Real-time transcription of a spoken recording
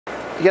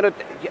You know,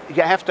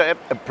 you have to have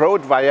a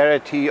broad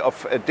variety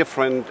of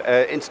different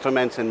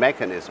instruments and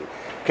mechanisms.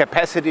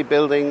 Capacity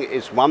building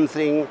is one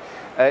thing,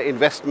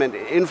 investment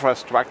in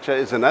infrastructure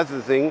is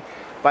another thing,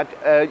 but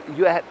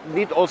you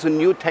need also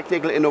new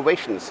technical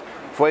innovations.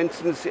 For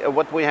instance,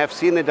 what we have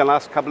seen in the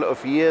last couple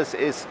of years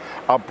is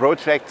our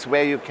projects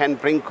where you can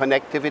bring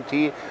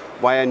connectivity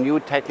via new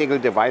technical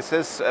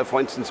devices, for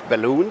instance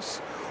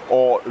balloons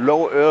or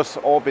low Earth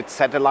orbit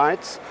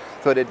satellites.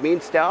 So that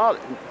means there are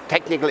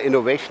technical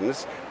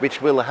innovations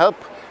which will help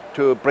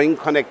to bring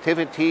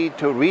connectivity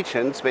to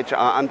regions which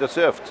are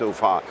underserved so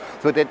far.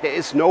 So that there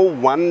is no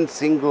one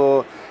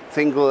single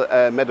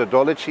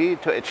methodology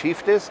to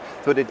achieve this.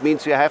 So that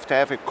means you have to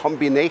have a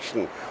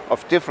combination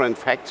of different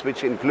facts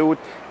which include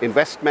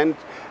investment,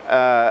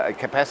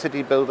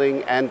 capacity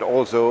building and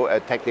also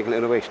technical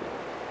innovation.